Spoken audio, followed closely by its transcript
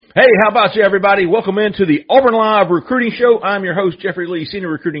Hey, how about you, everybody? Welcome into the Auburn Live Recruiting Show. I'm your host, Jeffrey Lee, Senior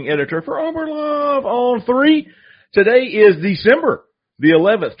Recruiting Editor for Auburn Live on 3. Today is December the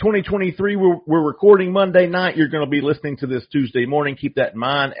 11th, 2023. We're recording Monday night. You're going to be listening to this Tuesday morning. Keep that in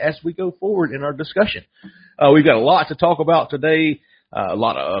mind as we go forward in our discussion. We've got a lot to talk about today,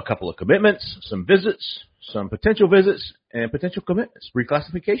 a couple of commitments, some visits, some potential visits, and potential commitments,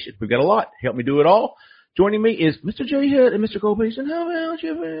 reclassification. We've got a lot. Help me do it all. Joining me is Mr. J. Head and Mr. Colbeason. How about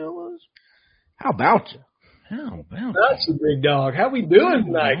you, fellas? How about you? How about That's a big dog. How we doing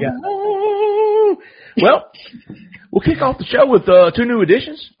tonight, guys? Well, we'll kick off the show with two new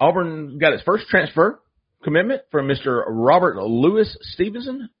additions. Auburn got its first transfer commitment from Mr. Robert Louis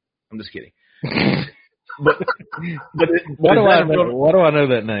Stevenson. I'm just kidding. Why do I know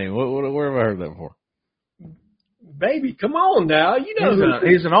that name? Where have I heard that before? Baby, come on now. You know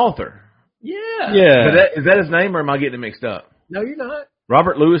he's an author. Yeah. But is that his name, or am I getting it mixed up? No, you're not.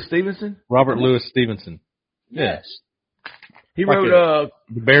 Robert Louis Stevenson? Robert Louis Stevenson. Yes. He like wrote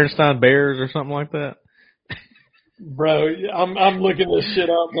the Berenstain Bears or something like that. Bro, I'm looking this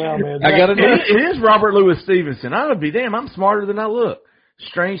shit up now, man. I gotta know. It is Robert Louis Stevenson. I would be damn. I'm smarter than I look.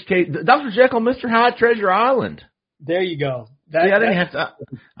 Strange case. Dr. Jekyll, Mr. Hyde, Treasure Island. There you go. I didn't have to.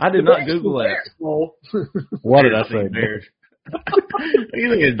 I did not Google that. What did I say? Bears.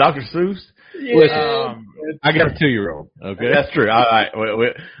 You think it's Dr. Seuss? Yeah. Listen, I got a 2-year-old. Okay, that's true. All right,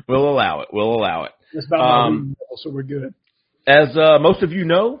 we'll allow it. We'll allow it. It's about so we're good. As most of you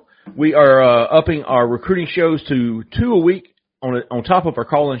know, we are upping our recruiting shows to 2 a week on top of our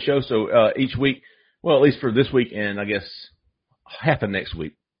call-in show. So each week, well, at least for this week and I guess half of next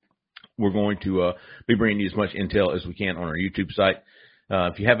week, we're going to be bringing you as much intel as we can on our YouTube site.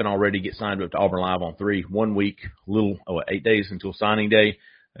 If you haven't already, get signed up to Auburn Live on 3, 1 week, 8 days until signing day.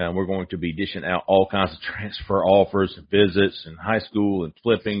 We're going to be dishing out all kinds of transfer offers and visits and high school and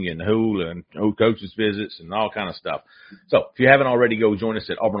flipping and old coaches visits and all kind of stuff. So if you haven't already, go join us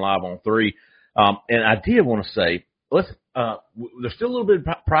at Auburn Live on 3. And I did want to say, listen, there's still a little bit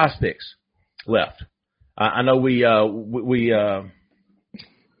of prize picks left. I know we had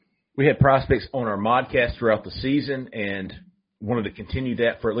prize picks on our modcast throughout the season and wanted to continue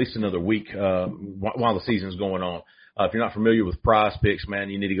that for at least another week while the season's going on. If you're not familiar with Prize Picks, man,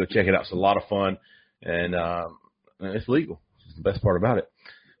 you need to go check it out. It's a lot of fun, and it's legal. It's the best part about it.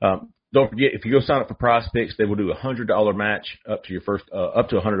 Don't forget, if you go sign up for Prize Picks, they will do a $100 match up to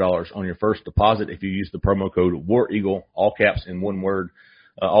 $100 on your first deposit if you use the promo code War Eagle, all caps in one word.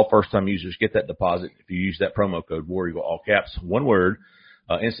 All first-time users get that deposit if you use that promo code War Eagle, all caps, one word.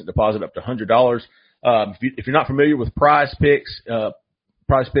 Instant deposit up to $100. If you're not familiar with Prize Picks, you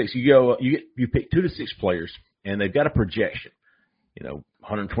pick 2 to 6 players, and they've got a projection.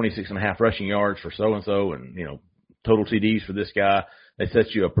 126.5 rushing yards for so-and-so, and total TDs for this guy. They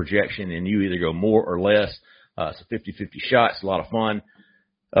set you a projection, and you either go more or less. It's a 50-50 shot. It's a lot of fun.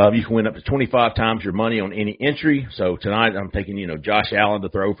 You can win up to 25 times your money on any entry. So tonight I'm taking, Josh Allen to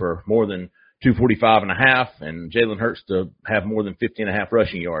throw for more than 245.5, and Jalen Hurts to have more than 50.5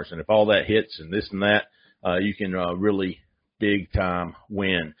 rushing yards. And if all that hits and this and that, you can really big time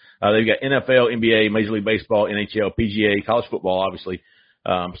win. They've got NFL, NBA, Major League Baseball, NHL, PGA, college football, obviously.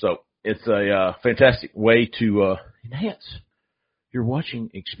 So it's a fantastic way to enhance your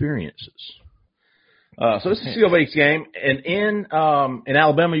watching experiences. So this is a CLB's game, and in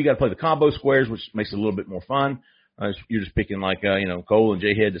Alabama you got to play the combo squares, which makes it a little bit more fun. You're just picking Cole and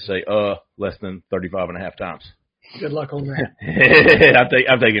J Head to say less than 35.5 times. Good luck on that.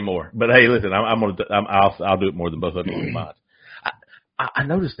 I'm taking more, but hey, listen, I'll do it more than both of you combined. I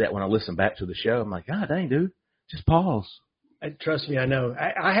noticed that when I listened back to the show, I'm like, God dang, dude, just pause. Trust me, I know.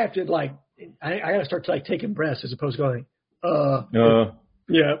 I have to I got to start taking breaths as opposed to going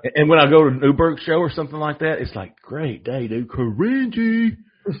yeah. And when I go to Newberg's show or something like that, it's like, great day, dude, cringy.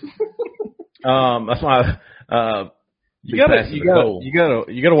 That's why you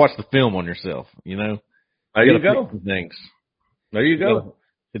gotta watch the film on yourself. There you go. Things. There you go.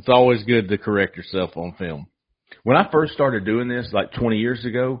 It's always good to correct yourself on film. When I first started doing this, 20 years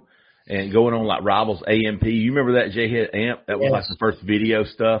ago, and going on Rivals AMP, you remember that J-Head AMP? That was the first video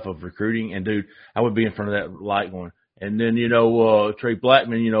stuff of recruiting. And dude, I would be in front of that light going, and then Trey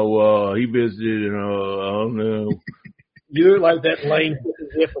Blackman, he visited, and I don't know. You look like that lane.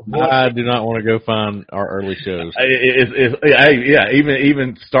 I do not want to go find our early shows.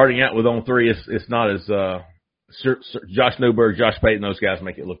 Even starting out with On 3, it's not as Josh Newberg, Josh Payton, those guys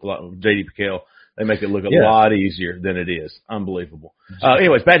make it look a lot. J.D. Piquel, they make it look a lot easier than it is. Unbelievable.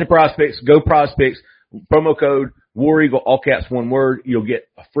 Anyways, back to Prize Picks. Go Prize Picks. Promo code War Eagle, all caps, one word, you'll get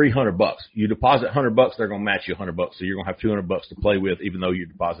a free $100. You deposit $100, they're going to match you $100. So you're going to have $200 to play with, even though you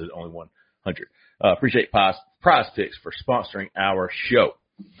deposited only 100. Appreciate Prize Picks for sponsoring our show.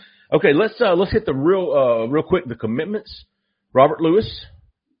 Okay, let's hit the real quick, the commitments. Robert Lewis,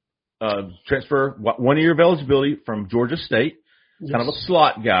 transfer 1 year of eligibility from Georgia State, Yes. kind of a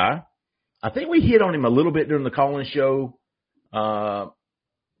slot guy. I think we hit on him a little bit during the call-in show.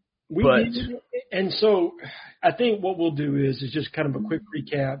 We did, and so I think what we'll do is just kind of a quick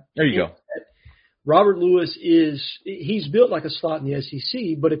recap. There you go. Robert Lewis he's built like a slot in the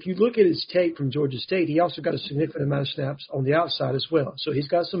SEC, but if you look at his tape from Georgia State, he also got a significant amount of snaps on the outside as well. So he's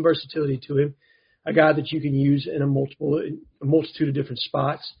got some versatility to him, a guy that you can use in a multitude of different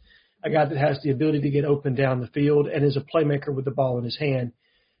spots, a guy that has the ability to get open down the field and is a playmaker with the ball in his hand.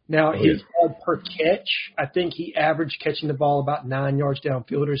 Now, his yard per catch, I think he averaged catching the ball about 9 yards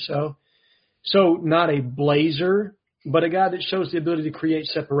downfield or so. So not a blazer, but a guy that shows the ability to create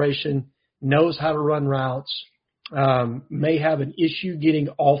separation, knows how to run routes, may have an issue getting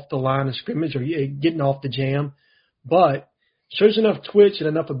off the line of scrimmage or getting off the jam, but shows enough twitch and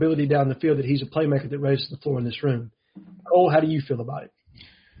enough ability down the field that he's a playmaker that raises the floor in this room. Cole, how do you feel about it?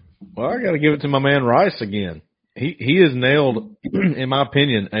 Well, I got to give it to my man Rice again. He has nailed, in my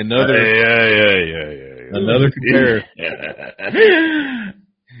opinion, another comparison.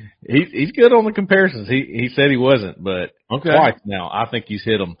 He's good on the comparisons. He said he wasn't, but twice now I think he's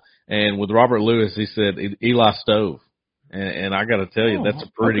hit them. And with Robert Lewis, he said Eli Stove, and I got to tell you that's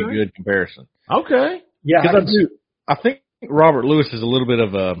a pretty good comparison. Okay, yeah, I think Robert Lewis is a little bit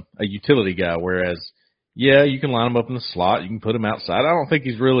of a utility guy, whereas. Yeah, you can line him up in the slot. You can put him outside. I don't think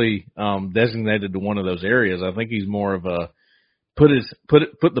he's really designated to one of those areas. I think he's more of a put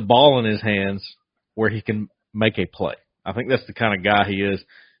the ball in his hands where he can make a play. I think that's the kind of guy he is.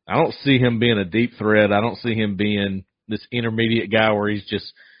 I don't see him being a deep threat. I don't see him being this intermediate guy where he's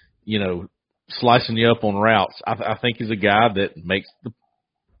just, slicing you up on routes. I think he's a guy that makes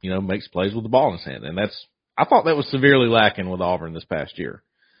plays with the ball in his hand, and I thought that was severely lacking with Auburn this past year.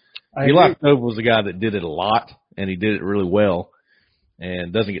 Eli Stove was a guy that did it a lot, and he did it really well,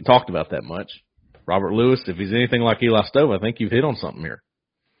 and doesn't get talked about that much. Robert Lewis, if he's anything like Eli Stove, I think you've hit on something here.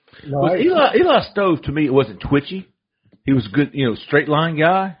 No, Eli Stove, to me, it wasn't twitchy. He was a good, straight line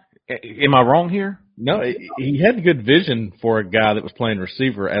guy. Am I wrong here? No, he had good vision for a guy that was playing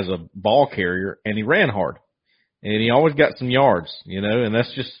receiver as a ball carrier, and he ran hard. And he always got some yards, and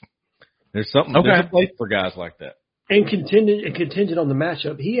that's just – there's something there's a place for guys like that. And contingent on the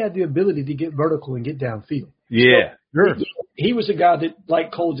matchup, he had the ability to get vertical and get downfield. Yeah, so he was a guy that,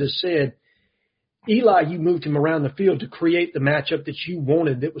 like Cole just said, Eli, you moved him around the field to create the matchup that you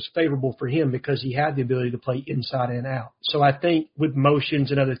wanted that was favorable for him because he had the ability to play inside and out. So I think with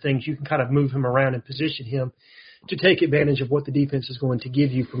motions and other things, you can kind of move him around and position him to take advantage of what the defense is going to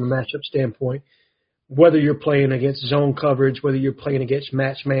give you from a matchup standpoint. Whether you're playing against zone coverage, whether you're playing against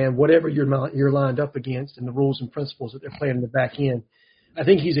match man, whatever you're lined up against and the rules and principles that they're playing in the back end, I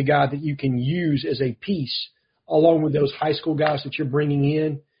think he's a guy that you can use as a piece along with those high school guys that you're bringing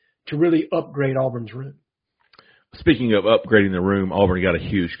in to really upgrade Auburn's room. Speaking of upgrading the room, Auburn got a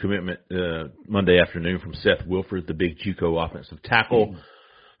huge commitment Monday afternoon from Seth Wilfred, the big JUCO offensive tackle,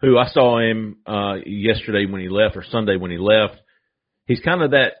 who I saw him yesterday when he left or Sunday when he left. He's kind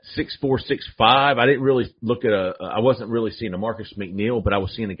of that 6'4", 6'5". I didn't really look at I wasn't really seeing a Marcus McNeil, but I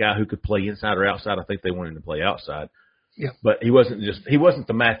was seeing a guy who could play inside or outside. I think they wanted him to play outside. Yeah. But he wasn't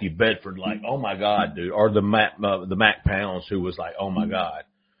the Matthew Bedford like, oh my God, dude, or the Mac Pounds who was like, oh my God.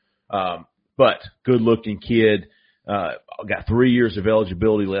 But good looking kid, got 3 years of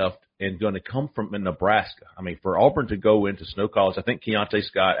eligibility left and going to come from Nebraska. I mean, for Auburn to go into Snow College, I think Keontae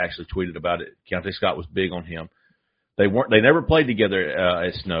Scott actually tweeted about it. Keontae Scott was big on him. They never played together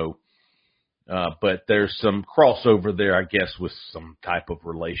at Snow, but there's some crossover there, I guess, with some type of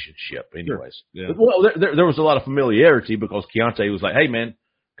relationship. Anyways, yeah. Well, there was a lot of familiarity because Keontae was like, "Hey, man,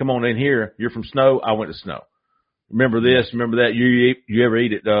 come on in here. You're from Snow. I went to Snow. Remember this? Remember that? You ever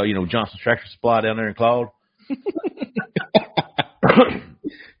eat at Johnson's Tractor Supply down there in Claude?"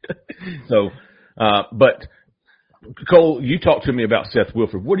 So, but Cole, you talked to me about Seth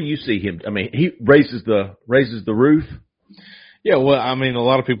Wilfred. What do you see him? I mean, he raises the roof. Yeah, well, I mean, a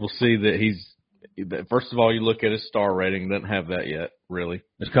lot of people see that first of all, you look at his star rating, doesn't have that yet, really.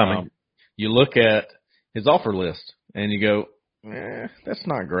 It's coming. You look at his offer list, and you go, that's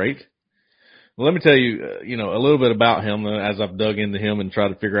not great. Well, let me tell you, a little bit about him as I've dug into him and tried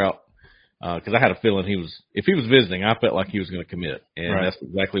to figure out, because I had a feeling if he was visiting, I felt like he was going to commit, and That's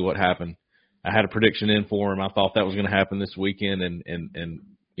exactly what happened. I had a prediction in for him. I thought that was going to happen this weekend, and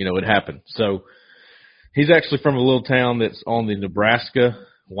it happened. So He's actually from a little town that's on the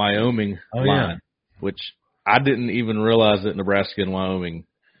Nebraska-Wyoming line, which I didn't even realize that Nebraska and Wyoming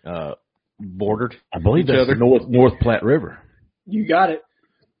bordered I believe each that's other. the North Platte River. You got it.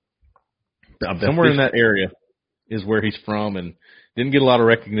 Somewhere in that area is where he's from, and didn't get a lot of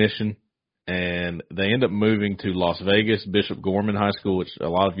recognition. And they end up moving to Las Vegas, Bishop Gorman High School, which a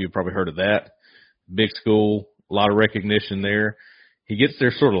lot of you have probably heard of that. Big school, a lot of recognition there. He gets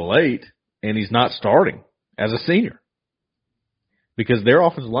there sort of late, and he's not starting as a senior because their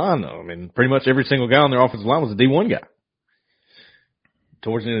offensive line, I mean, pretty much every single guy on their offensive line was a D1 guy.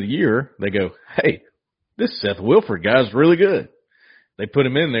 Towards the end of the year, they go, hey, this Seth Wilfred guy is really good. They put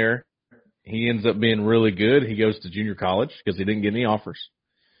him in there. He ends up being really good. He goes to junior college because he didn't get any offers.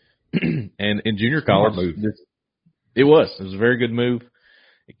 And in junior college, it was a very good move.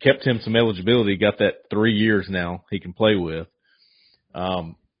 It kept him some eligibility. He got that 3 years now he can play with.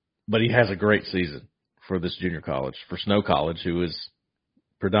 But he has a great season for this junior college, for Snow College, who is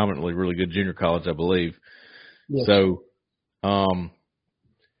predominantly really good junior college, I believe. Yes. So,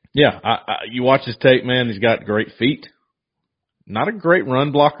 you watch his tape, man. He's got great feet. Not a great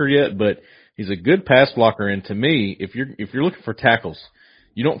run blocker yet, but he's a good pass blocker. And to me, if you're looking for tackles,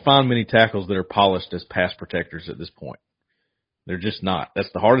 you don't find many tackles that are polished as pass protectors at this point. They're just not.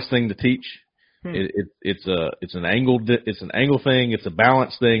 That's the hardest thing to teach. It's an angle thing. It's a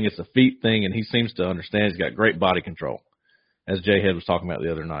balance thing. It's a feet thing. And he seems to understand. He's got great body control, as Jay Head was talking about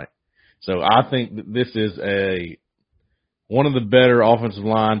the other night. So I think that this is one of the better offensive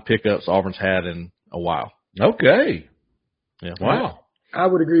line pickups Auburn's had in a while. Okay. Yeah. Wow. I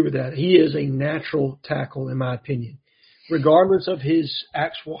would agree with that. He is a natural tackle, in my opinion. Regardless of his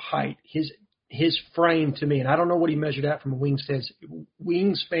actual height, his frame to me, and I don't know what he measured out from a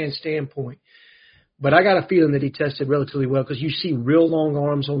wingspan standpoint, but I got a feeling that he tested relatively well because you see real long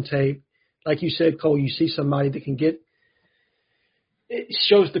arms on tape. Like you said, Cole, you see somebody that can it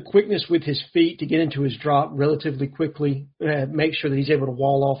shows the quickness with his feet to get into his drop relatively quickly, make sure that he's able to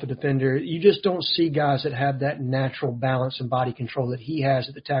wall off a defender. You just don't see guys that have that natural balance and body control that he has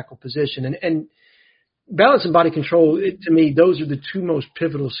at the tackle position. And balance and body control, to me, those are the two most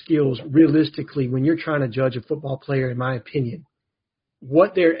pivotal skills realistically when you're trying to judge a football player, in my opinion.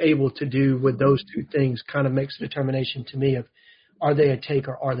 What they're able to do with those two things kind of makes a determination to me of are they a take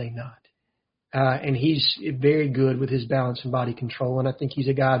or are they not. And he's very good with his balance and body control, and I think he's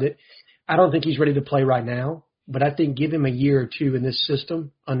a guy that I don't think he's ready to play right now, but I think give him a year or two in this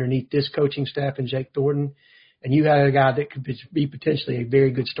system underneath this coaching staff and Jake Thornton, and you have a guy that could be potentially a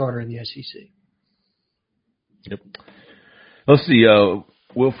very good starter in the SEC. Yep. Let's see,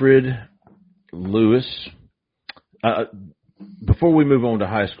 Wilfred, Lewis. Before we move on to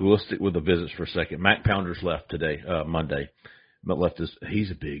high school, let's stick with the visits for a second. Mac Pounders left today, Monday, but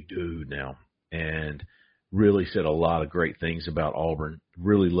he's a big dude now and really said a lot of great things about Auburn.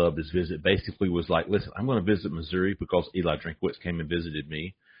 Really loved his visit. Basically was like, listen, I'm going to visit Missouri because Eli Drinkwitz came and visited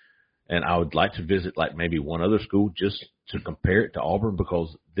me, and I would like to visit like maybe one other school just to compare it to Auburn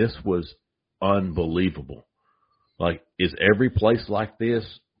because this was unbelievable. Like, is every place like this?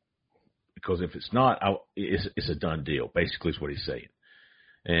 Because if it's not, it's a done deal. Basically, is what he's saying.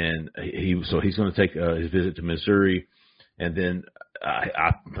 And he's going to take his visit to Missouri, and then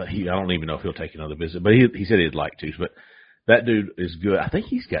I don't even know if he'll take another visit, but he said he'd like to. But that dude is good. I think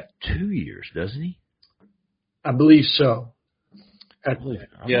he's got 2 years, doesn't he? I believe so. I think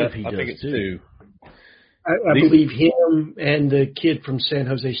it's 2. I believe him and the kid from San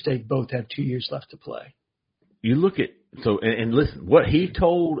Jose State both have 2 years left to play. You look at and listen, what he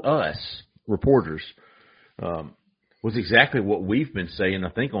told us reporters was exactly what we've been saying, I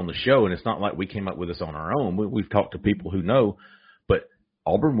think, on the show. And it's not like we came up with this on our own. We've talked to people who know, but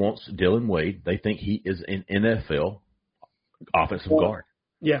Auburn wants Dylan Wade. They think he is an NFL offensive guard.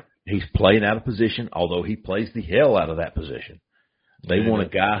 Yeah, he's playing out of position, although he plays the hell out of that position. They want a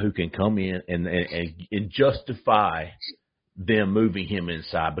guy who can come in and justify them moving him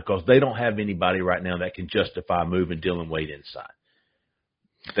inside because they don't have anybody right now that can justify moving Dylan Wade inside.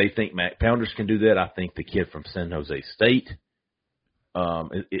 They think Mac Pounders can do that. I think the kid from San Jose State.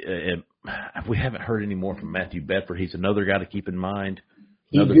 We haven't heard any more from Matthew Bedford. He's another guy to keep in mind.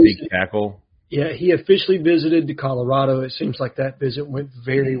 Another big tackle. Yeah, he officially visited to Colorado. It seems like that visit went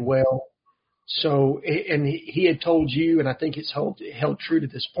very well. So, and he had told you, and I think it's held true to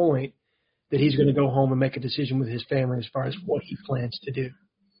this point, that he's going to go home and make a decision with his family as far as what he plans to do.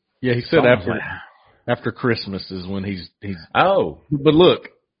 Yeah, he said after Christmas is when he's. Oh, but look,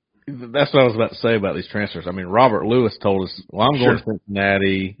 that's what I was about to say about these transfers. I mean, Robert Lewis told us, "Well, I'm going to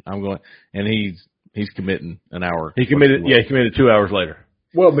Cincinnati. I'm going," and he's committing an hour. He committed. Yeah, he committed 2 hours later.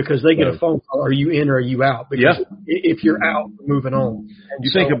 Well, because they get a phone call, are you in or are you out? Because Yeah. if you're out, we're moving on. And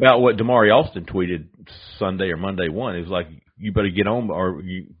You think about what Damari Austin tweeted Sunday or Monday one. It was like, you better get on, or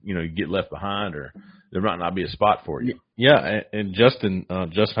you get left behind, or there might not be a spot for you. Yeah, and Justin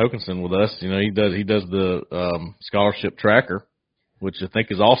Hokinson with us, he does the scholarship tracker, which I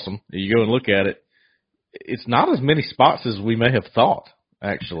think is awesome. You go and look at it. It's not as many spots as we may have thought,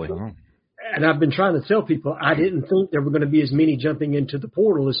 actually. And I've been trying to tell people I didn't think there were going to be as many jumping into the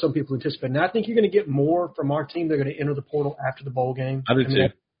portal as some people anticipated. Now, I think you're going to get more from our team. They're going to enter the portal after the bowl game. I do too.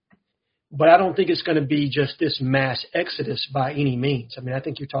 But I don't think it's going to be just this mass exodus by any means. I mean, I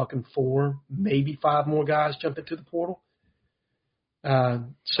think you're talking 4, maybe 5 more guys jump into the portal. What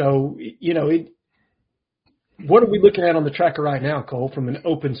are we looking at on the tracker right now, Cole, from an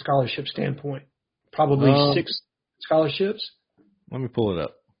open scholarship standpoint? Probably 6 scholarships. Let me pull it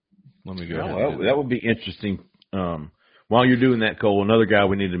up. Let me go ahead. Well, that would be interesting. While you're doing that, Cole, another guy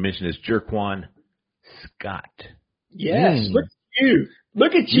we need to mention is Jerquan Scott. Yes, look at you.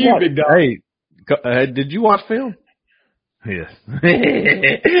 Look at you, big dog. Hey, did you watch film? Yes.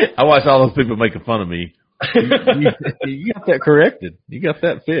 I watched all those people making fun of me. You got that corrected. You got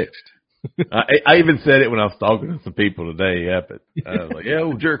that fixed. I even said it when I was talking to some people today. I was like, yeah,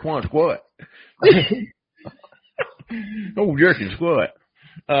 old Jerquan Squat. Old Jerky Squat.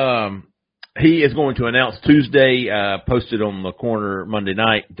 He is going to announce Tuesday, posted on the corner Monday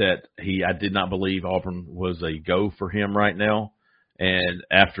night, that I did not believe Auburn was a go for him right now. And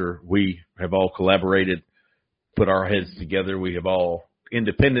after we have all collaborated, put our heads together, we have all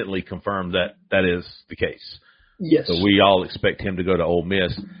independently confirmed that that is the case. Yes. So we all expect him to go to Ole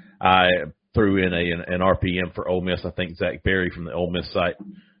Miss. I threw in an RPM for Ole Miss. I think Zach Berry from the Ole Miss site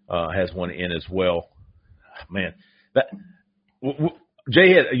has one in as well. Man,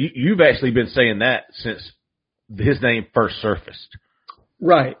 Jay, you've actually been saying that since his name first surfaced.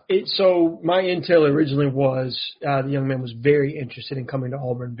 Right. So my intel originally was the young man was very interested in coming to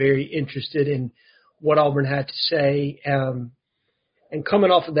Auburn, very interested in what Auburn had to say. And coming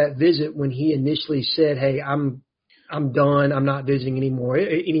off of that visit, when he initially said, "Hey, I'm done. I'm not visiting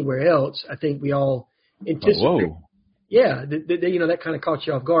anywhere else," I think we all anticipated. Whoa. Yeah, that kind of caught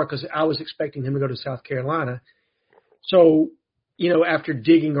you off guard because I was expecting him to go to South Carolina. So, after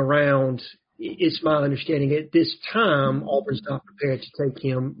digging around, it's my understanding at this time Auburn's not prepared to take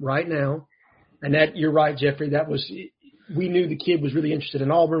him right now. And that, you're right, Jeffrey, we knew the kid was really interested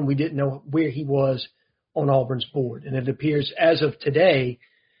in Auburn. We didn't know where he was on Auburn's board. And it appears as of today,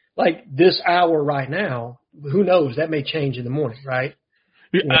 like this hour right now, who knows, that may change in the morning, right?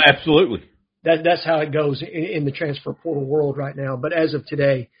 Yeah, absolutely. That's how it goes in the transfer portal world right now. But as of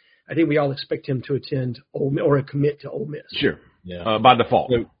today, I think we all expect him to attend or commit to Ole Miss. Sure. Yeah. By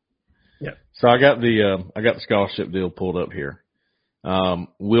default. So I got the scholarship deal pulled up here.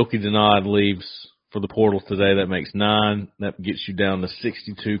 Wilkie Denard leaves for the portal today. That makes 9. That gets you down to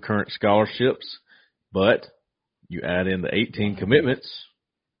 62 current scholarships. But you add in the 18 commitments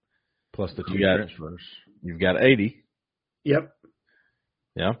Plus the 2 transfers. You've got 80. Yep.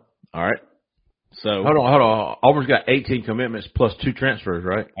 Yeah. All right. So Hold on. Auburn's got 18 commitments plus 2 transfers,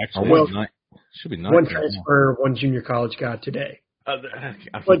 right? Actually, should be 9. 1 transfer, 1 junior college guy today. But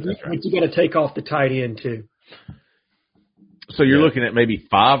you got to take off the tight end too. So you're looking at maybe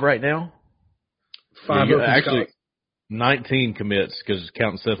 5 right now? 5 Yeah, open actually scholarships. 19 commits because it's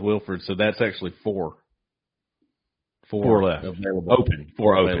counting Seth Wilfred, so that's actually 4. 4 left. Available. Open.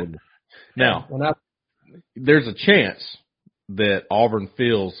 4 open. Available. Now, There's a chance that Auburn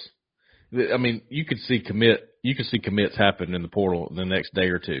feels. I mean, you could see commits happen in the portal the next day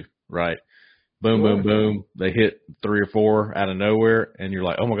or two, right? Boom, boom, boom. They hit 3 or 4 out of nowhere, and you're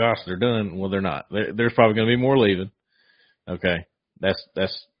like, "Oh my gosh, they're done." Well, they're not. There's probably going to be more leaving. Okay,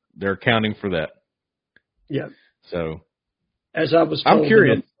 they're accounting for that. Yeah. So, as I was told, I'm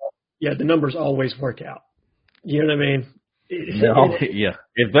curious. The numbers always work out. You know what I mean? Yeah.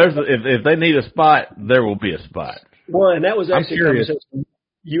 If they need a spot, there will be a spot. Well, and that was I'm actually a curious. conversation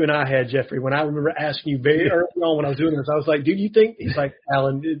you and I had, Jeffrey, when I remember asking you very early on when I was doing this. I was like, "Dude, you think?" He's like,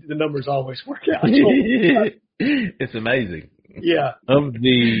 "Alan, the numbers always work out." It's amazing. Yeah. Of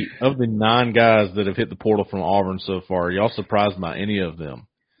the 9 guys that have hit the portal from Auburn so far, are y'all surprised by any of them?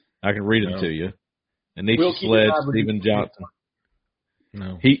 I can read them to you. Anisha Sledge, Stephen Johnson.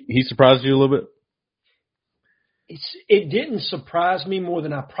 No. He surprised you a little bit? It didn't surprise me more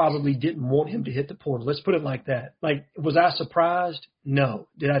than I probably didn't want him to hit the portal. Let's put it like that. Like, was I surprised? No.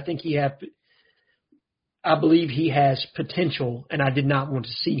 Did I think I believe he has potential, and I did not want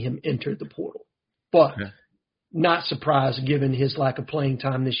to see him enter the portal. But not surprised given his lack of playing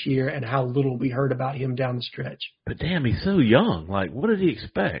time this year and how little we heard about him down the stretch. But damn, he's so young. Like, what did he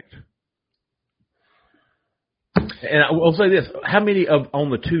expect? And I will say this: how many on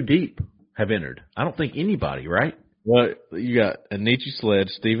the two deep have entered? I don't think anybody, right? Well, you got Anichi Sledge,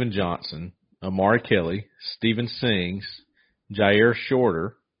 Steven Johnson, Amari Kelly, Steven Sings, Jair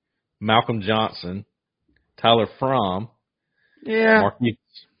Shorter, Malcolm Johnson, Tyler Fromm, Marquise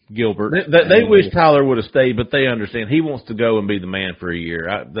Gilbert. They wish Tyler would have stayed, but they understand he wants to go and be the man for a year.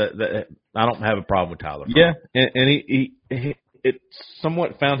 I don't have a problem with Tyler Fromm. Yeah, and he it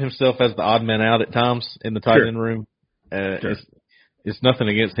somewhat found himself as the odd man out at times in the tight end room. Sure. It's nothing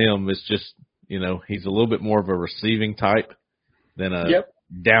against him. It's just, he's a little bit more of a receiving type than a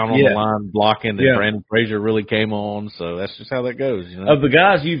down on the line blocking that Brandon Frazier really came on. So that's just how that goes. Of the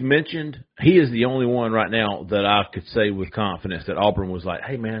guys you've mentioned, he is the only one right now that I could say with confidence that Auburn was like,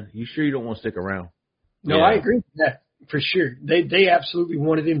 hey, man, you sure you don't want to stick around? No, I agree with that for sure. They absolutely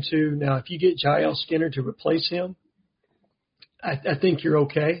wanted him to. Now, if you get Jael Skinner to replace him, I think you're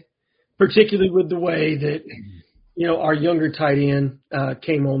okay, particularly with the way that, our younger tight end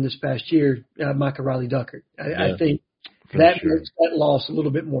came on this past year, Micah Riley-Duckert. I think that makes that loss a little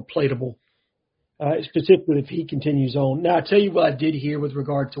bit more platable, specifically if he continues on. Now, I'll tell you what I did hear with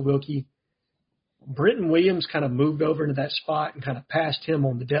regard to Wilkie. Brenton Williams kind of moved over into that spot and kind of passed him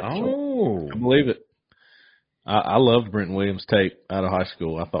on the depth chart. Oh, I believe it. I loved Brenton Williams' tape out of high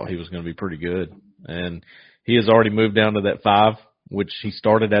school. I thought he was going to be pretty good. And he has already moved down to that 5, which he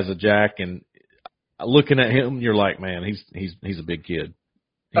started as a jack. And looking at him, you're like, man, he's a big kid.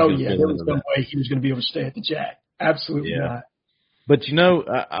 There was no way he was going to be able to stay at the jack. Absolutely not. But,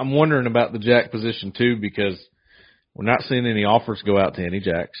 I'm wondering about the jack position, too, because we're not seeing any offers go out to any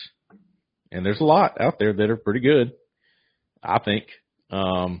jacks. And there's a lot out there that are pretty good, I think.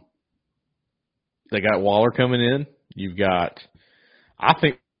 They got Waller coming in. I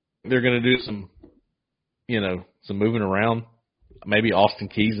think they're going to do some moving around. Maybe Austin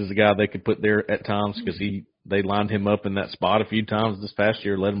Keys is a guy they could put there at times because they lined him up in that spot a few times this past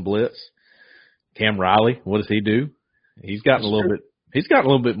year, let him blitz. Cam Riley, what does he do? He's gotten a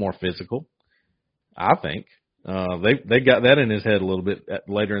little bit more physical, I think. They got that in his head a little bit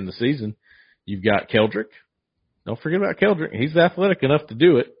later in the season. You've got Keldrick. Don't forget about Keldrick. He's athletic enough to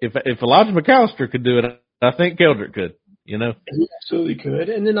do it. If Elijah McAllister could do it, I think Keldrick could. He absolutely could.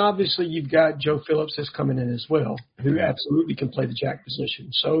 And then obviously you've got Joe Phillips that's coming in as well, who absolutely can play the jack position.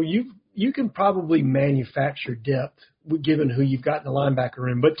 So you can probably manufacture depth given who you've got in the linebacker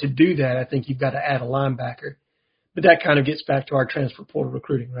room. But to do that, I think you've got to add a linebacker. But that kind of gets back to our transfer portal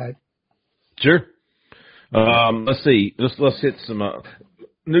recruiting, right? Sure. Let's see. Let's hit some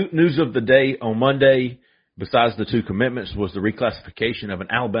news of the day on Monday. Besides the 2 commitments was the reclassification of an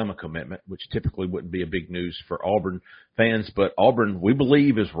Alabama commitment, which typically wouldn't be a big news for Auburn fans. But Auburn, we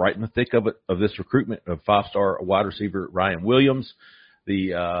believe, is right in the thick of it, of this recruitment of 5-star wide receiver Ryan Williams,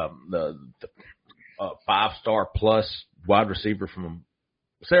 the 5-star plus wide receiver from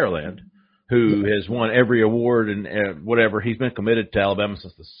Saraland, who has won every award and whatever. He's been committed to Alabama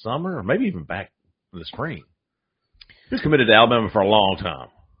since the summer, or maybe even back in the spring. He's committed to Alabama for a long time.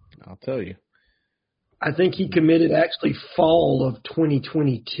 I'll tell you. I think he committed actually fall of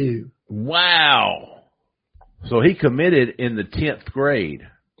 2022. Wow. So he committed in the 10th grade.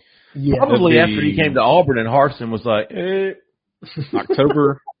 Yeah. Probably after he came to Auburn and Harsin was like,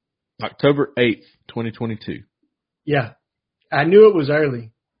 October 8th, 2022. Yeah. I knew it was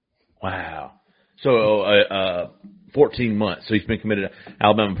early. Wow. So 14 months. So he's been committed to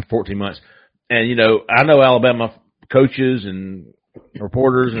Alabama for 14 months. And, I know Alabama coaches and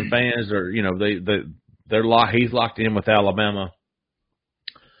reporters and fans are, he's locked in with Alabama,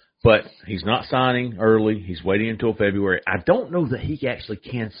 but he's not signing early. He's waiting until February. I don't know that he actually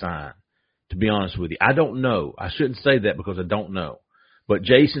can sign, to be honest with you. I don't know. I shouldn't say that because I don't know. But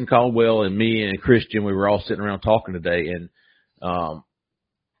Jason Caldwell and me and Christian, we were all sitting around talking today, and I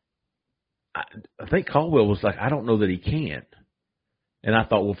think Caldwell was like, I don't know that he can. And I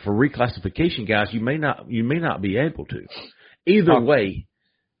thought, well, for reclassification guys, you may not be able to. Either way,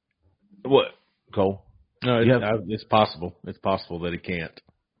 what, Cole? No, it's possible. It's possible that he can't.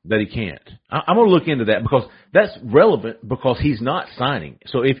 I'm going to look into that because that's relevant because he's not signing.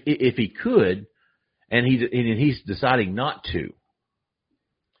 So if he could, and he's deciding not to,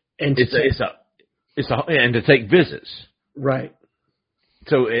 and to take visits, right?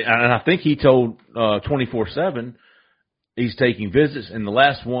 So and I think he told 24/7 he's taking visits, and the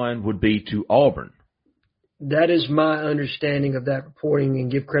last one would be to Auburn. That is my understanding of that reporting,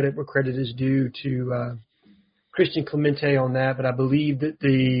 and give credit where credit is due to Christian Clemente on that, but I believe that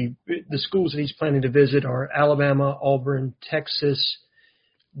the schools that he's planning to visit are Alabama, Auburn, Texas,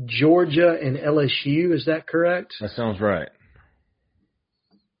 Georgia, and LSU. Is that correct? That sounds right.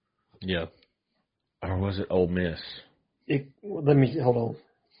 Yeah. Or was it Ole Miss? Let me hold on.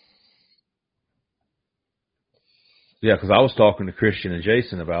 Yeah, because I was talking to Christian and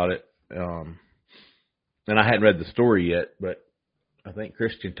Jason about it, and I hadn't read the story yet, but I think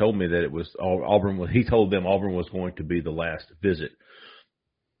Christian told me that it was Auburn. He told them Auburn was going to be the last visit.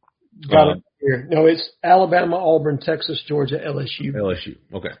 Got it here. No, it's Alabama, Auburn, Texas, Georgia, LSU. LSU.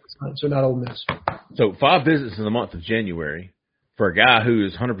 Okay. So not Ole Miss. So 5 visits in the month of January for a guy who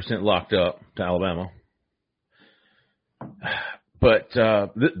is 100% locked up to Alabama. But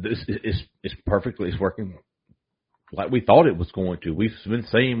this is perfectly. It's working like we thought it was going to. We've been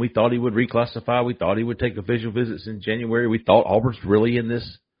saying we thought he would reclassify. We thought he would take official visits in January. We thought Auburn's really in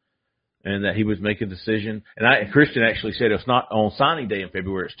this and that he would make a decision. And Christian actually said it's not on signing day in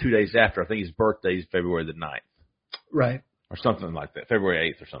February. It's 2 days after. I think his birthday is February the 9th. Right. Or something like that,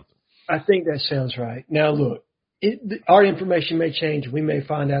 February 8th or something. I think that sounds right. Now, look, our information may change. We may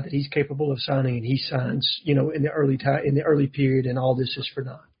find out that he's capable of signing and he signs, in the early period, and all this is for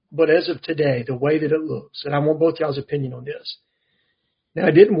naught. But as of today, the way that it looks, and I want both y'all's opinion on this. Now,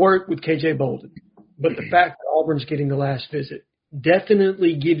 it didn't work with KJ Bolden, but the fact that Auburn's getting the last visit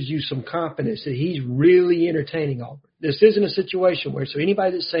definitely gives you some confidence that he's really entertaining Auburn. This isn't a situation where, so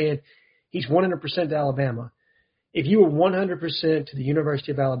anybody that's saying he's 100% to Alabama, if you were 100% to the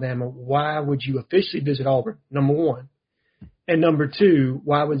University of Alabama, why would you officially visit Auburn, number one? And number two,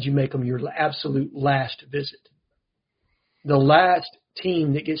 why would you make them your absolute last visit? The last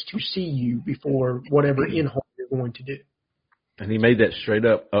team that gets to see you before whatever in-home you're going to do. And he made that straight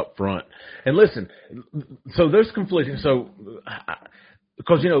up front. And listen, so there's conflicting. So,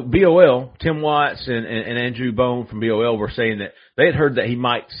 because, BOL, Tim Watts and Andrew Bone from BOL were saying that they had heard that he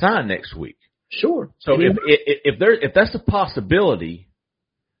might sign next week. Sure. So if that's a possibility,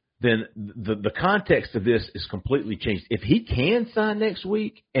 then the context of this is completely changed. If he can sign next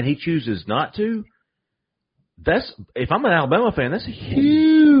week and he chooses not to, if I'm an Alabama fan, that's a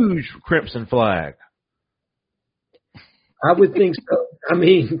huge crimson flag. I would think so. I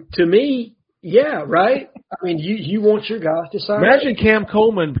mean, to me, yeah, right? I mean, you want your guys to sign. Imagine Cam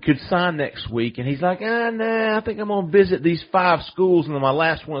Coleman could sign next week, and he's like, nah, I think I'm going to visit these 5 schools, and then my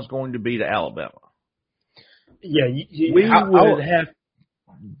last one's going to be to Alabama. Yeah,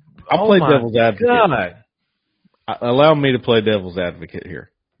 I'll play devil's advocate. Allow me to play devil's advocate here.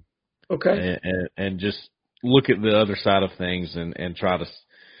 Okay. And just look at the other side of things and try to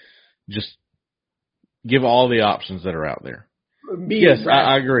just give all the options that are out there. Yes,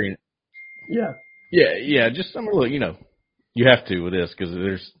 I agree. Yeah. Yeah. Just look, you have to with this because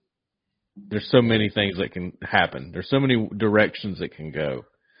there's so many things that can happen. There's so many directions that can go.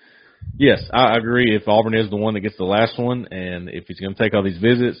 Yes, I agree. If Auburn is the one that gets the last one, and if he's going to take all these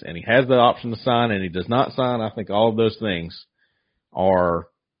visits, and he has the option to sign, and he does not sign, I think all of those things are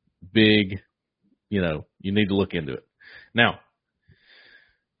big. You need to look into it. Now,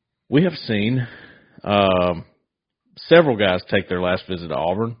 we have seen several guys take their last visit to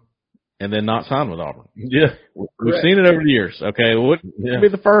Auburn and then not sign with Auburn. Yeah, we've seen it over the years. Okay, well, it would be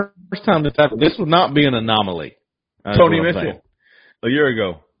the first time this happened. This would not be an anomaly. Tony Mitchell, a year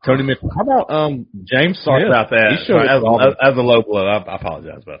ago. Tony Mitchell. How about James Smith? Sorry about that. As a local, I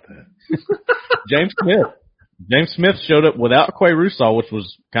apologize about that. James Smith. James Smith showed up without Quay Russaw, which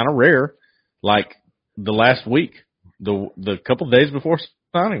was kind of rare, like the last week, the couple of days before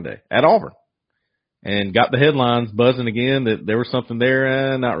signing day at Auburn, and got the headlines buzzing again that there was something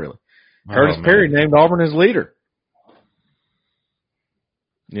there. Not really. Curtis Perry named Auburn his leader.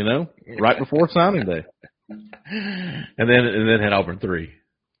 Right before signing day, and then had Auburn 3.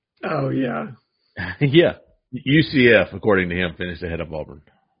 Oh yeah. Yeah. UCF, according to him, finished ahead of Auburn.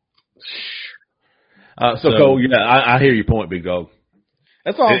 So Cole, I hear your point, Big Dog.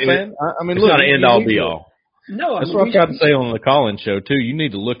 That's all I'm saying. I mean, it's not an end-all, be-all. No, that's what I tried to say on the call-in show, too. You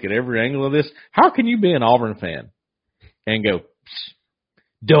need to look at every angle of this. How can you be an Auburn fan and go,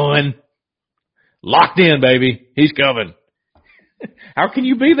 done, locked in, baby, he's coming? How can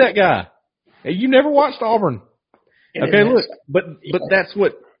you be that guy? You never watched Auburn. Okay, look, but that's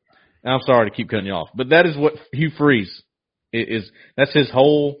what – I'm sorry to keep cutting you off, but that is what Hugh Freeze is. That's his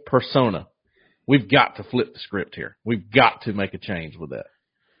whole persona. We've got to flip the script here. We've got to make a change with that.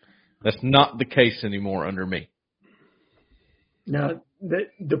 That's not the case anymore under me. Now,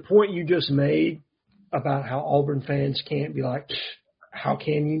 the point you just made about how Auburn fans can't be like, how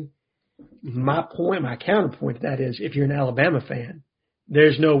can you? My counterpoint to that is if you're an Alabama fan,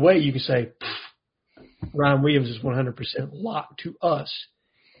 there's no way you can say, Ryan Williams is 100% locked to us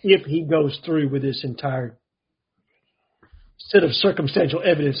if he goes through with this entire set of circumstantial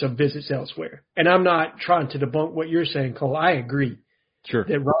evidence of visits elsewhere. And I'm not trying to debunk what you're saying, Cole. I agree Sure.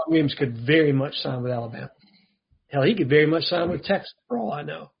 that Ryan Williams could very much sign with Alabama. Hell, he could very much sign with Texas for all I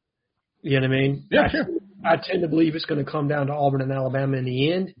know. You know what I mean? Yeah, sure. I tend to believe it's going to come down to Auburn and Alabama in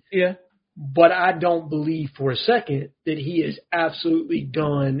the end. Yeah. But I don't believe for a second that he is absolutely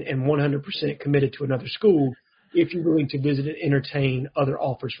done and 100% committed to another school if you're willing to visit and entertain other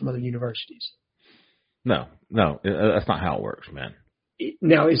offers from other universities. No, that's not how it works, man.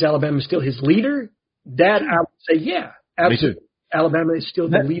 Now, is Alabama still his leader? That I would say, yeah, absolutely. Me too. Alabama is still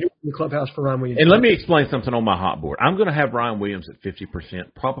the leader in the clubhouse for Ryan Williams. And let me explain something on my hot board. I'm going to have Ryan Williams at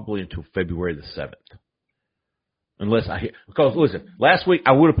 50% probably until February the 7th. Unless I hear – because, listen, last week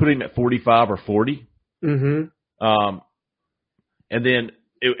I would have put him at 45 or 40. Mm-hmm. And then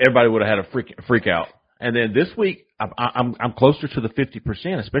everybody would have had a freak out. And then this week I'm closer to the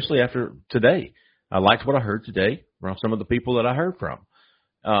 50%, especially after today. I liked what I heard today from some of the people that I heard from.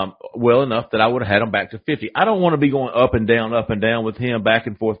 Well enough that I would have had him back to 50. I don't want to be going up and down with him, back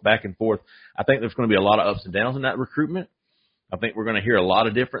and forth. I think there's going to be a lot of ups and downs in that recruitment. I think we're going to hear a lot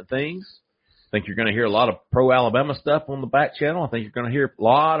of different things. I think you're going to hear a lot of pro-Alabama stuff on the back channel. I think you're going to hear a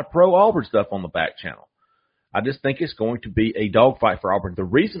lot of pro-Auburn stuff on the back channel. I just think it's going to be a dogfight for Auburn. The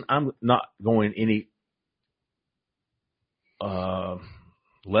reason I'm not going any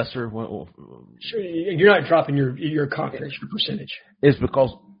lesser. Sure, you're not dropping your confidence, your percentage. Is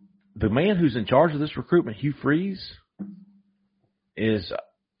because the man who's in charge of this recruitment, Hugh Freeze, he's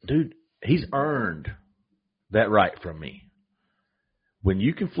earned that right from me. When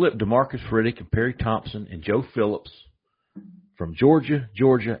you can flip DeMarcus Riddick and Perry Thompson and Joe Phillips from Georgia,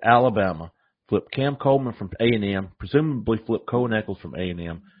 Alabama, flip Cam Coleman from A&M, presumably flip Cohen Eccles from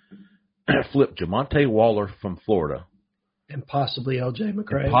A&M, flip Jamonte Waller from Florida. And possibly L.J.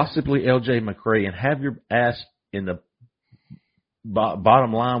 McCray. And have your ass in the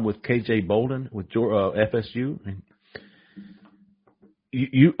bottom line with K.J. Bolden with FSU.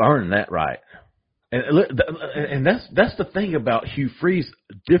 You earn that right. And that's the thing about Hugh Freeze,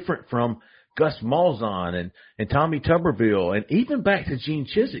 different from Gus Malzahn and Tommy Tuberville, and even back to Gene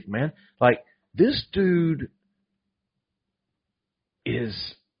Chizik, man. Like, this dude is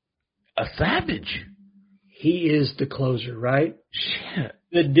a savage. He is the closer, right? Shit.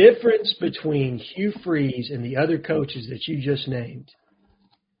 The difference between Hugh Freeze and the other coaches that you just named,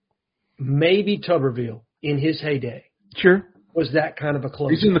 maybe Tuberville in his heyday. Sure. Was that kind of a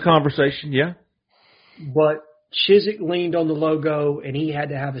closer. He's in the conversation, yeah. But Chizik leaned on the logo, and he had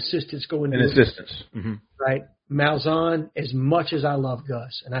to have assistants going. And assistants. Mm-hmm. Right? Malzahn, as much as I love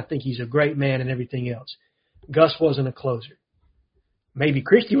Gus, and I think he's a great man and everything else, Gus wasn't a closer. Maybe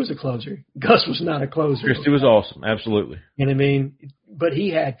Christie was a closer. Gus was not a closer. Christie was awesome, absolutely. You know what I mean? But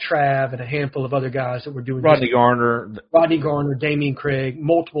he had Trav and a handful of other guys that were doing Rodney Garner, Damian Craig,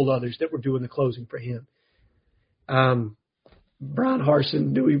 multiple others that were doing the closing for him. Brian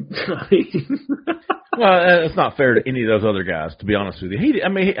Harsin, Well, it's not fair to any of those other guys, to be honest with you.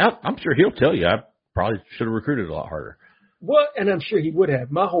 I'm sure he'll tell you I probably should have recruited a lot harder. Well, and I'm sure he would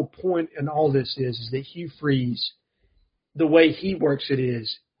have. My whole point in all this is that Hugh Freeze, the way he works it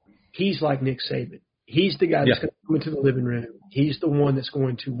is, he's like Nick Saban. He's the guy that's going to come into the living room. He's the one that's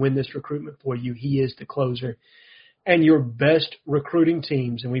going to win this recruitment for you. He is the closer. And your best recruiting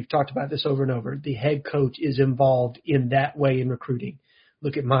teams, and we've talked about this over and over, the head coach is involved in that way in recruiting.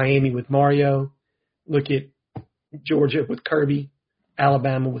 Look at Miami with Mario. Look at Georgia with Kirby.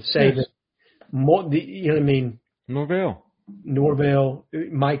 Alabama with Saban. Yes. You know what I mean? Norvell.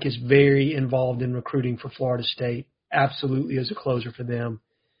 Mike is very involved in recruiting for Florida State. Absolutely as a closer for them.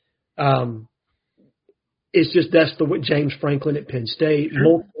 It's just that's the way James Franklin at Penn State,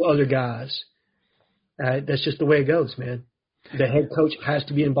 multiple other guys. That's just the way it goes, man. The head coach has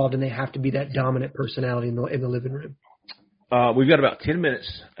to be involved, and they have to be that dominant personality in the living room. We've got about 10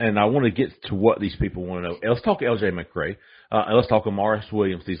 minutes, and I want to get to what these people want to know. Let's talk L.J. McCray. Let's talk Amaris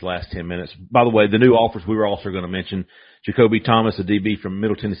Williams these last 10 minutes. By the way, the new offers we were also going to mention, Jacoby Thomas, a DB from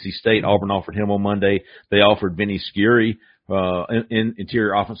Middle Tennessee State. Auburn offered him on Monday. They offered Vinny Scurry,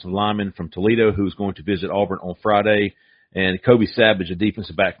 interior offensive lineman from Toledo, who's going to visit Auburn on Friday, and Kobe Savage, a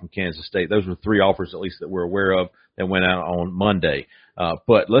defensive back from Kansas State. Those were three offers, at least that we're aware of, that went out on Monday.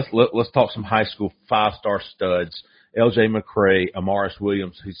 But let's talk some high school 5-star studs. L.J. McCray, Amaris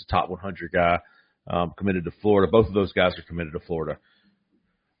Williams, he's a top 100 guy, committed to Florida. Both of those guys are committed to Florida.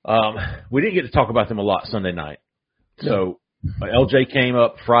 We didn't get to talk about them a lot Sunday night. So L.J. came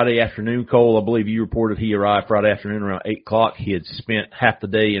up Friday afternoon. Cole, I believe you reported he arrived Friday afternoon around 8 o'clock. He had spent half the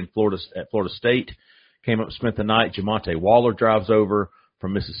day in Florida at Florida State, came up and spent the night. Jamonte Waller drives over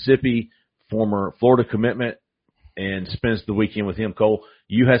from Mississippi, former Florida commitment, and spends the weekend with him. Cole,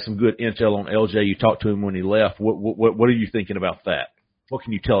 you had some good intel on LJ. You talked to him when he left. What are you thinking about that? What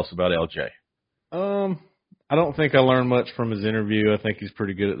can you tell us about LJ? I don't think I learned much from his interview. I think he's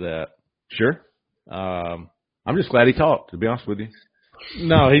pretty good at that. Sure. I'm just glad he talked, to be honest with you.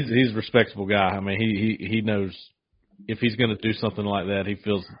 No, he's a respectable guy. I mean, he knows if he's going to do something like that, he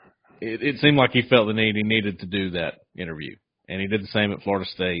feels it seemed like he felt the need. He needed to do that interview, and he did the same at Florida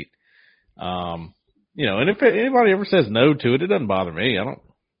State. And if anybody ever says no to it, it doesn't bother me. I don't.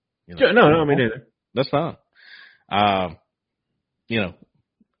 No, me neither. That's fine.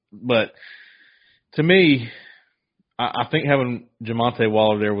 But to me, I think having Jamonte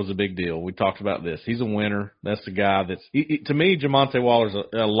Waller there was a big deal. We talked about this. He's a winner. That's the guy to me, Jamonte Waller's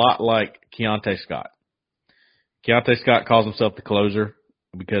a lot like Keontae Scott. Keontae Scott calls himself the closer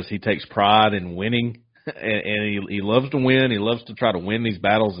because he takes pride in winning, and he loves to win. He loves to try to win these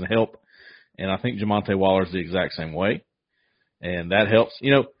battles and help. And I think Jamonte Waller's the exact same way, and that helps.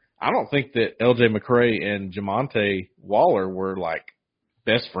 I don't think that L.J. McCray and Jamonte Waller were like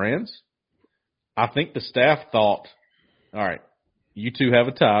best friends. I think the staff thought, all right, you two have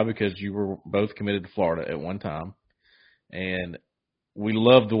a tie because you were both committed to Florida at one time, and we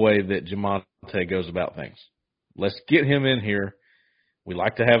love the way that Jamonte goes about things. Let's get him in here. We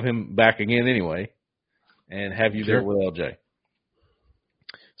like to have him back again anyway, and have you there with LJ.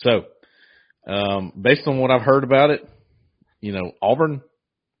 So, based on what I've heard about it, Auburn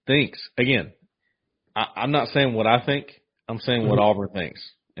thinks, again, I'm not saying what I think. I'm saying what Auburn thinks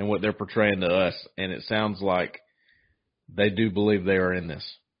and what they're portraying to us, and it sounds like they do believe they are in this.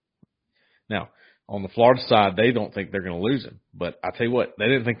 Now, on the Florida side, they don't think they're going to lose him. But I tell you what, they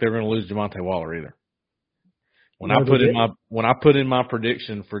didn't think they were going to lose Jamonte Waller either. When I put in my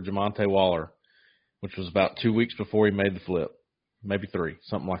prediction for Jamonte Waller, which was about 2 weeks before he made the flip, maybe 3,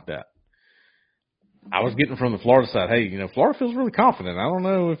 something like that, I was getting from the Florida side, hey, Florida feels really confident. I don't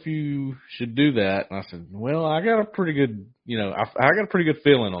know if you should do that. And I said, well, I got a pretty good, I got a pretty good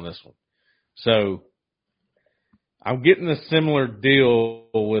feeling on this one. So I'm getting a similar deal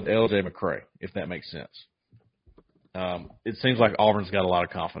with L.J. McCray, if that makes sense. It seems like Auburn's got a lot of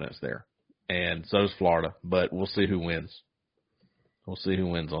confidence there, and so does Florida, but we'll see who wins. We'll see who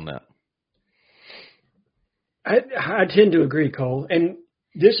wins on that. I tend to agree, Cole, and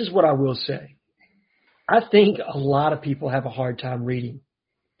this is what I will say. I think a lot of people have a hard time reading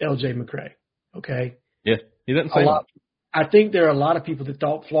L.J. McCray, okay? Yeah, he doesn't say much. I think there are a lot of people that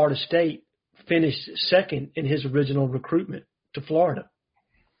thought Florida State finished second in his original recruitment to Florida.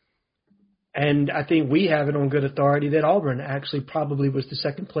 And I think we have it on good authority that Auburn actually probably was the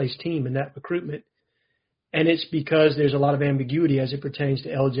second-place team in that recruitment. And it's because there's a lot of ambiguity as it pertains to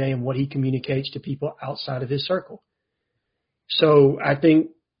LJ and what he communicates to people outside of his circle. So I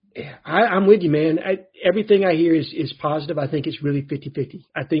think I'm with you, man. Everything I hear is positive. I think it's really 50-50.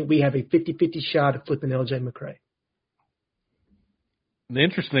 I think we have a 50-50 shot of flipping LJ McCray. The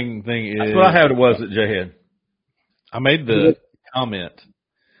interesting thing is, that's what I had it was at J-Head. I made the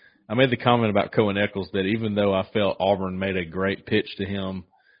comment about Cohen Eccles that even though I felt Auburn made a great pitch to him,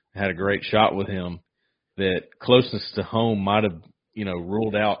 had a great shot with him, that closeness to home might have,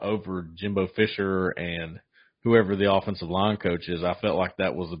 ruled out over Jimbo Fisher and whoever the offensive line coach is. I felt like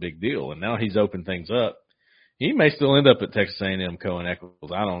that was a big deal, and now he's opened things up. He may still end up at Texas A&M, Cohen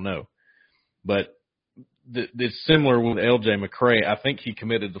Eccles. I don't know, but it's similar with L.J. McCray. I think he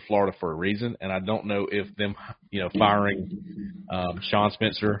committed to Florida for a reason, and I don't know if them, firing Sean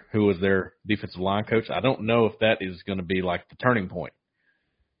Spencer, who was their defensive line coach, I don't know if that is going to be like the turning point.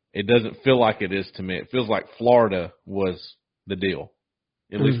 It doesn't feel like it is to me. It feels like Florida was the deal,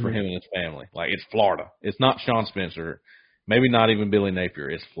 at least for him and his family. Like, it's Florida. It's not Sean Spencer, maybe not even Billy Napier.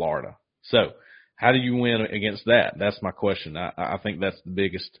 It's Florida. So how do you win against that? That's my question. I think that's the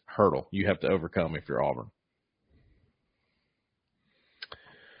biggest hurdle you have to overcome if you're Auburn.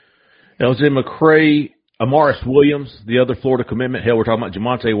 L.J. McCray, Amaris Williams, the other Florida commitment. Hell, we're talking about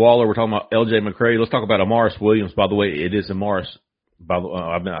Jamonte Waller. We're talking about L.J. McCray. Let's talk about Amaris Williams. By the way, it is Amaris. I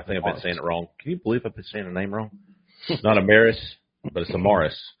think I've been saying it wrong. Can you believe I've been saying the name wrong? It's not Amaris, but it's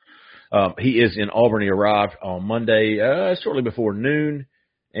Amaris. He is in Auburn. He arrived on Monday, shortly before noon,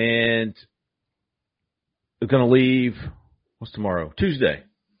 and is going to leave, what's tomorrow? Tuesday.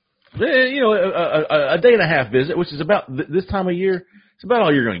 A day and a half visit, which is about this time of year. It's about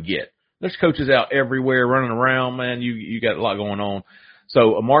all you're going to get. There's coaches out everywhere running around, man. You got a lot going on.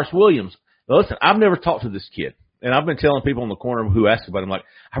 So, Amaris Williams, listen, I've never talked to this kid. And I've been telling people in the corner who ask about him, like,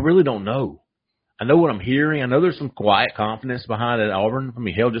 I really don't know. I know what I'm hearing. I know there's some quiet confidence behind it at Auburn. I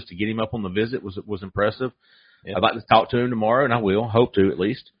mean, hell, just to get him up on the visit was impressive. Yep. I'd like to talk to him tomorrow, and I will. Hope to, at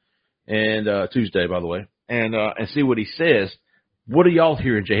least. And Tuesday, by the way. And see what he says. What are y'all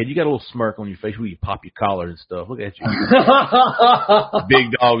hearing, Jay? You got a little smirk on your face where you pop your collar and stuff. Look at you.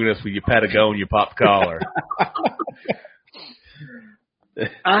 Big dog in us with your Patagonia pop collar.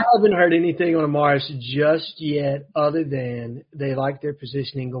 I haven't heard anything on Amaris just yet other than they like their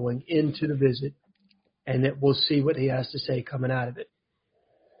positioning going into the visit, and that we'll see what he has to say coming out of it.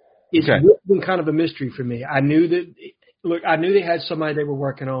 It's been kind of a mystery for me. I knew they had somebody they were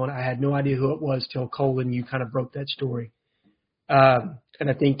working on. I had no idea who it was till Cole and you kind of broke that story. And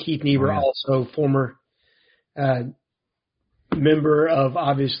I think Keith Niebuhr, also former member of,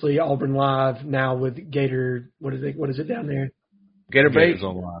 obviously, Auburn Live, now with Gator. What is it down there? Gator Bait? Gators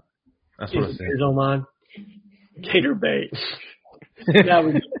Online. That's what I said. Gators Online. Gator Bait. Now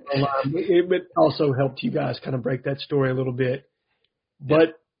we Gators Online. It also helped you guys kind of break that story a little bit.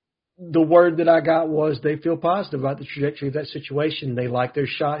 But the word that I got was they feel positive about the trajectory of that situation. They like their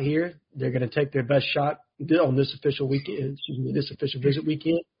shot here. They're going to take their best shot on this official weekend, this official visit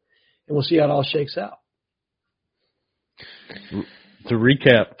weekend, and we'll see how it all shakes out. To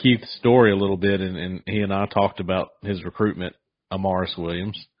recap Keith's story a little bit, and he and I talked about his recruitment, Amaris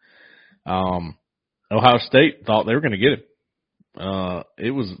Williams. Ohio State thought they were going to get him.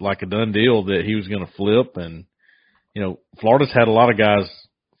 It was like a done deal that he was going to flip, and Florida's had a lot of guys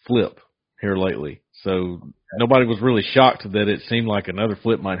flip here lately, so nobody was really shocked that it seemed like another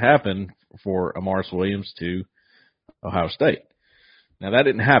flip might happen for Amaris Williams to Ohio State. Now that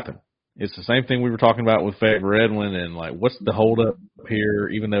didn't happen. It's the same thing we were talking about with Faber Edwin, and like, what's the holdup here?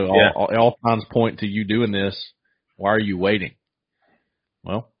 Even though all signs point to you doing this, why are you waiting?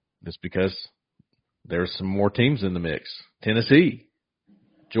 Well, it's because there's some more teams in the mix. Tennessee,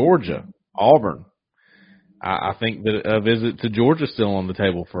 Georgia, Auburn. I think that a visit to Georgia is still on the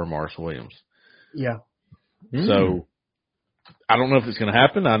table for Amaris Williams. Yeah. So I don't know if it's going to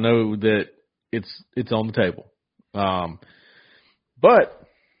happen. I know that it's on the table. But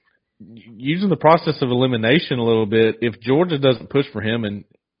using the process of elimination a little bit, if Georgia doesn't push for him, and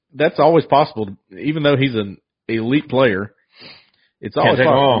that's always possible, even though he's an elite player, it's always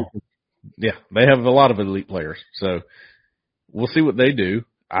possible. Yeah, they have a lot of elite players. So we'll see what they do.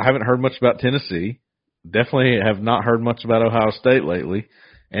 I haven't heard much about Tennessee. Definitely have not heard much about Ohio State lately.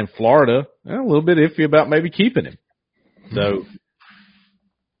 And Florida, a little bit iffy about maybe keeping him. So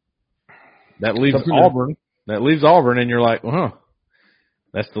that leaves Auburn. That leaves Auburn, and you're like,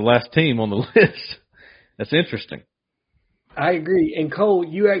 that's the last team on the list. That's interesting. I agree. And Cole,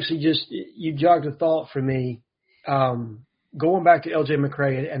 you actually you jogged a thought for me. Going back to LJ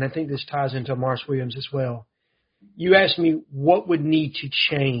McCray, and I think this ties into Amaris Williams as well. You asked me what would need to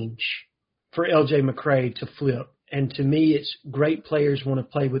change for LJ McCray to flip. And to me, it's great players want to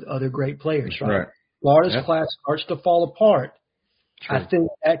play with other great players, right? Florida's class starts to fall apart. True. I think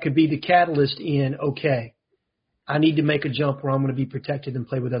that could be the catalyst in, I need to make a jump where I'm going to be protected and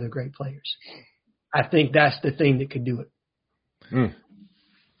play with other great players. I think that's the thing that could do it.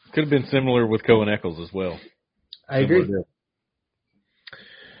 Could have been similar with Cohen Eccles as well. I agree.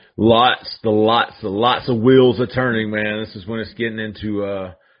 Lots of wheels are turning, man. This is when it's getting into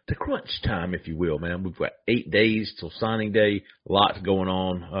the crunch time, if you will, man. We've got 8 days till signing day. Lots going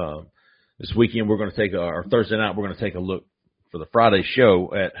on. This weekend we're going to take our Thursday night. We're going to take a look for the Friday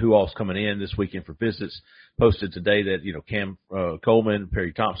show at who all's coming in this weekend for visits. Posted today that Cam Coleman,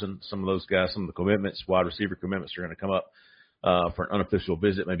 Perry Thompson, some of those guys, some of the commitments, wide receiver commitments are going to come up for an unofficial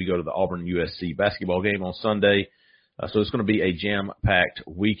visit. Maybe go to the Auburn USC basketball game on Sunday. So it's going to be a jam-packed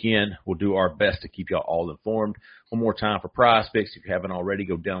weekend. We'll do our best to keep y'all all informed. One more time for Prize Picks. If you haven't already,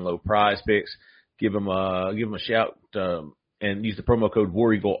 go download Prize Picks. Give them a shout and use the promo code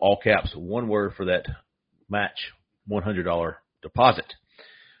War Eagle, all caps, one word for that match $100 deposit.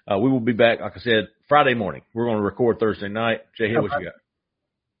 We will be back, like I said, Friday morning. We're going to record Thursday night. Jay Hill, what you got?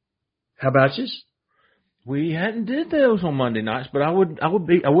 How about you? We hadn't did those on Monday nights, but I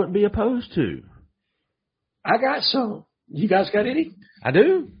wouldn't be opposed to. I got some. You guys got any? I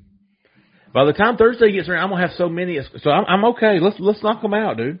do. By the time Thursday gets around, I'm gonna have so many. So I'm okay. Let's knock them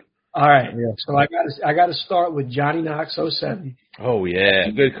out, dude. All right. Yeah. So I got to start with Johnny Knox 07. Oh yeah,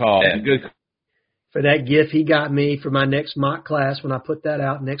 good call. Yeah, good. For that gift he got me for my next mock class when I put that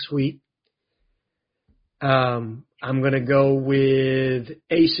out next week. I'm gonna go with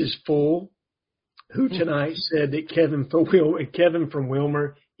Aces Full, who tonight said that Kevin from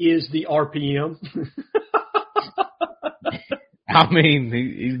Wilmer is the RPM. I mean,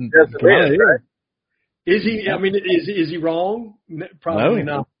 he's is he? I mean, is he wrong? Probably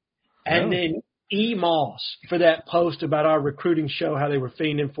not. And then E. Moss for that post about our recruiting show, how they were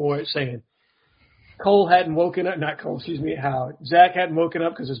fiending for it, saying Cole hadn't woken up, not Cole, excuse me, how Zach hadn't woken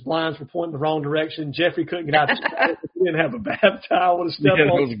up because his blinds were pointing the wrong direction. Jeffrey couldn't get out the shower. He didn't have a bath towel to step on.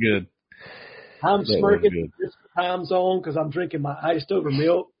 That was good. I'm smirking this time zone because I'm drinking my iced over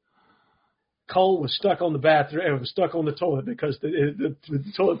milk. Cole was stuck on the bathroom and was stuck on the toilet because the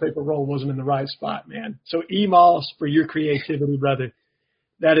toilet paper roll wasn't in the right spot, man. So E. Moss, for your creativity, brother.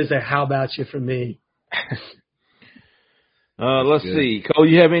 That is a how about you from me. Let's see. Cole,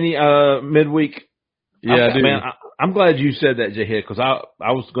 you have any midweek? Yeah, I do. Man, I'm glad you said that, J-Head, because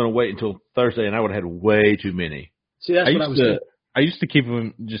I was going to wait until Thursday, and I would have had way too many. See, that's what I was saying. I used to keep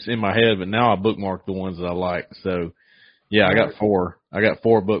them just in my head, but now I bookmark the ones that I like. So, yeah, I got 4. I got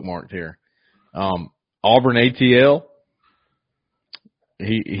 4 bookmarked here. Auburn ATL.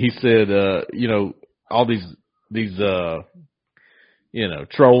 He said, all these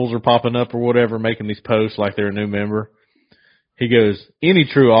trolls are popping up or whatever, making these posts like they're a new member. He goes, any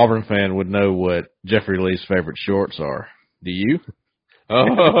true Auburn fan would know what Jeffrey Lee's favorite shorts are. Do you?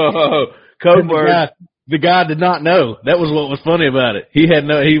 Oh, code word. The guy did not know. That was what was funny about it. He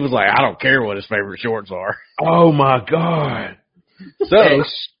was like, I don't care what his favorite shorts are. Oh my God. So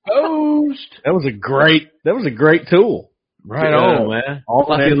exposed. That was a great tool. Right on, man.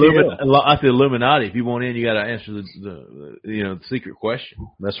 Like the Illuminati. If you want in, you got to answer the secret question.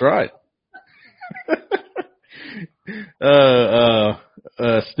 That's right. Stidham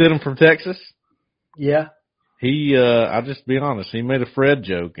from Texas. Yeah. I'll just be honest. He made a Fred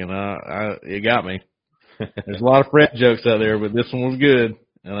joke, and it got me. There's a lot of Fred jokes out there, but this one was good,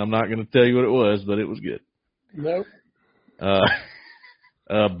 and I'm not going to tell you what it was, but it was good. Nope.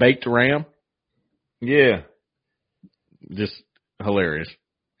 Baked Ram. Yeah. Just hilarious.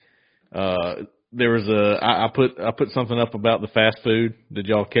 There was I put something up about the fast food. Did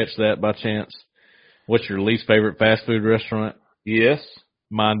y'all catch that by chance? What's your least favorite fast food restaurant? Yes.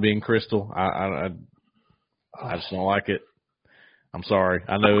 Mine being Crystal. I just don't like it. I'm sorry.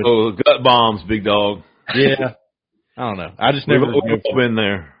 I know. Oh, gut bombs, big dog. Yeah. I don't know. I just never been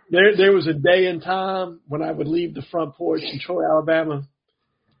there. There was a day and time when I would leave the front porch in Troy, Alabama,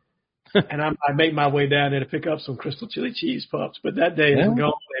 and I made my way down there to pick up some Crystal Chili Cheese Puffs. But that day is gone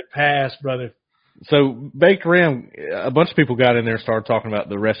and passed, brother. So Baked Ram, a bunch of people got in there and started talking about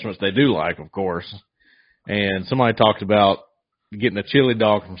the restaurants they do like, of course. And somebody talked about getting a chili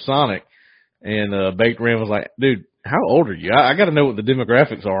dog from Sonic. And Baked Ram was like, dude, how old are you? I got to know what the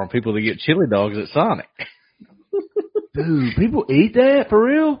demographics are on people that get chili dogs at Sonic. Dude, people eat that for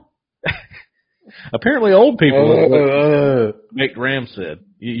real? Apparently old people, Baked Ram said.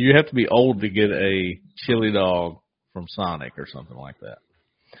 You have to be old to get a chili dog from Sonic or something like that.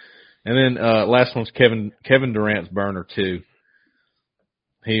 And then last one's Kevin Durant's burner, too.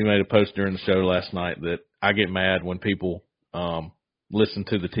 He made a post during the show last night that I get mad when people listen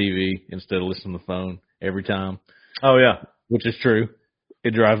to the TV instead of listening to the phone every time. Oh, yeah. Which is true.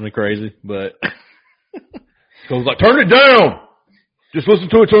 It drives me crazy, but Cole's like, turn it down. Just listen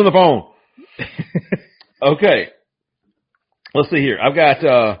to it, turn the phone. Okay. Let's see here. I've got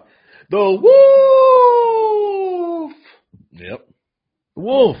the Wolf. Yep. The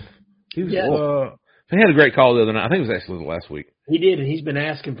Wolf. He was, Yeah. he had a great call the other night. I think it was actually last week. He did, and he's been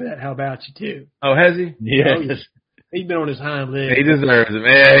asking for that. How about you, too? Oh, has he? Yeah. Oh, yes. He's been on his hind legs. He deserves it.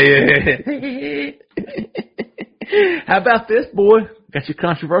 Yeah. How about this, boy? Got your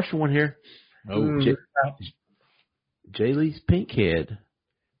controversial one here. Oh, J-Lee's pink head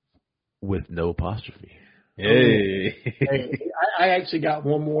with no apostrophe. hey. Hey, I actually got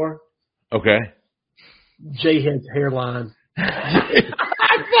one more. Okay. J-Head's hairline.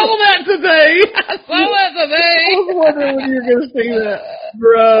 I saw that today. I was wondering when you were going to see that.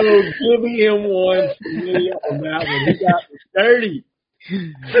 Bro, give me him one for me on that one. He got me dirty.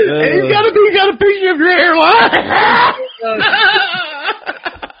 And he's got a picture of your hairline.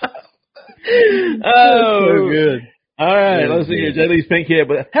 Oh, so good. All right, let's see here. J-Lee's pink head.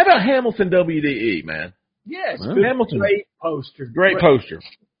 But how about Hamilton WDE, man? Yes, Hamilton. great poster. Great poster.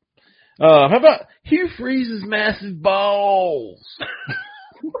 How about Hugh Freeze's massive balls?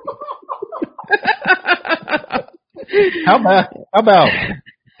 How about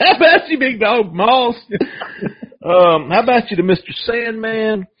you, big dog Moss? How about you to Mr.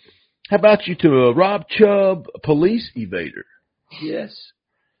 Sandman? How about you to Rob Chubb, police evader? Yes.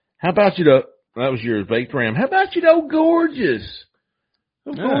 How about you to, that was yours, Baked Ram. How about you to old Gorgeous?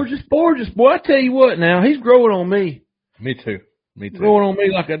 Oh, gorgeous. Boy, I tell you what now, he's growing on me. Me too. Growing on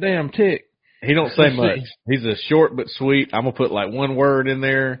me like a damn tick. He don't say much. He's a short but sweet. I'm going to put like one word in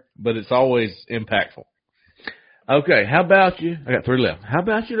there, but it's always impactful. Okay, how about you? I got 3 left. How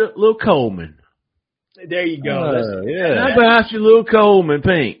about you to Lil Coleman? There you go. How about your little Coleman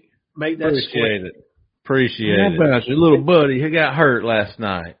Pink? Make that Appreciate it. How about your little buddy who got hurt last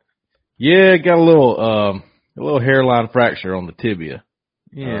night? Yeah, got a little hairline fracture on the tibia.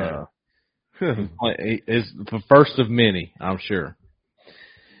 Yeah. It's the first of many, I'm sure.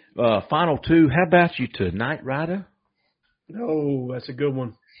 Final two. How about you to Knight Rider? Oh, that's a good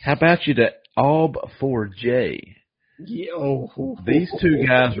one. How about you to Aub4J? Yeah. These two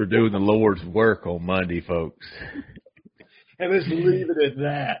guys were doing the Lord's work on Monday, folks. And let's leave it at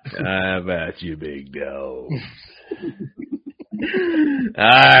that. How about you, big dogs?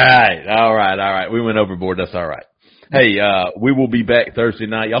 All right. We went overboard. That's all right. Hey, we will be back Thursday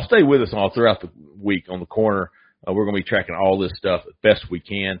night. Y'all stay with us all throughout the week on the corner. We're going to be tracking all this stuff as best we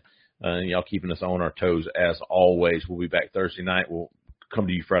can. Y'all keeping us on our toes as always. We'll be back Thursday night. We'll come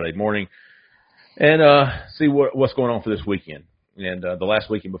to you Friday morning and see what's going on for this weekend. And the last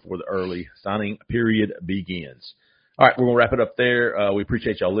weekend before the early signing period begins. All right, we're going to wrap it up there. We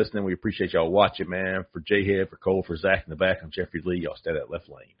appreciate y'all listening. We appreciate y'all watching, man. For J-Head, for Cole, for Zach in the back, I'm Jeffrey Lee. Y'all stay that left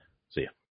lane. See ya.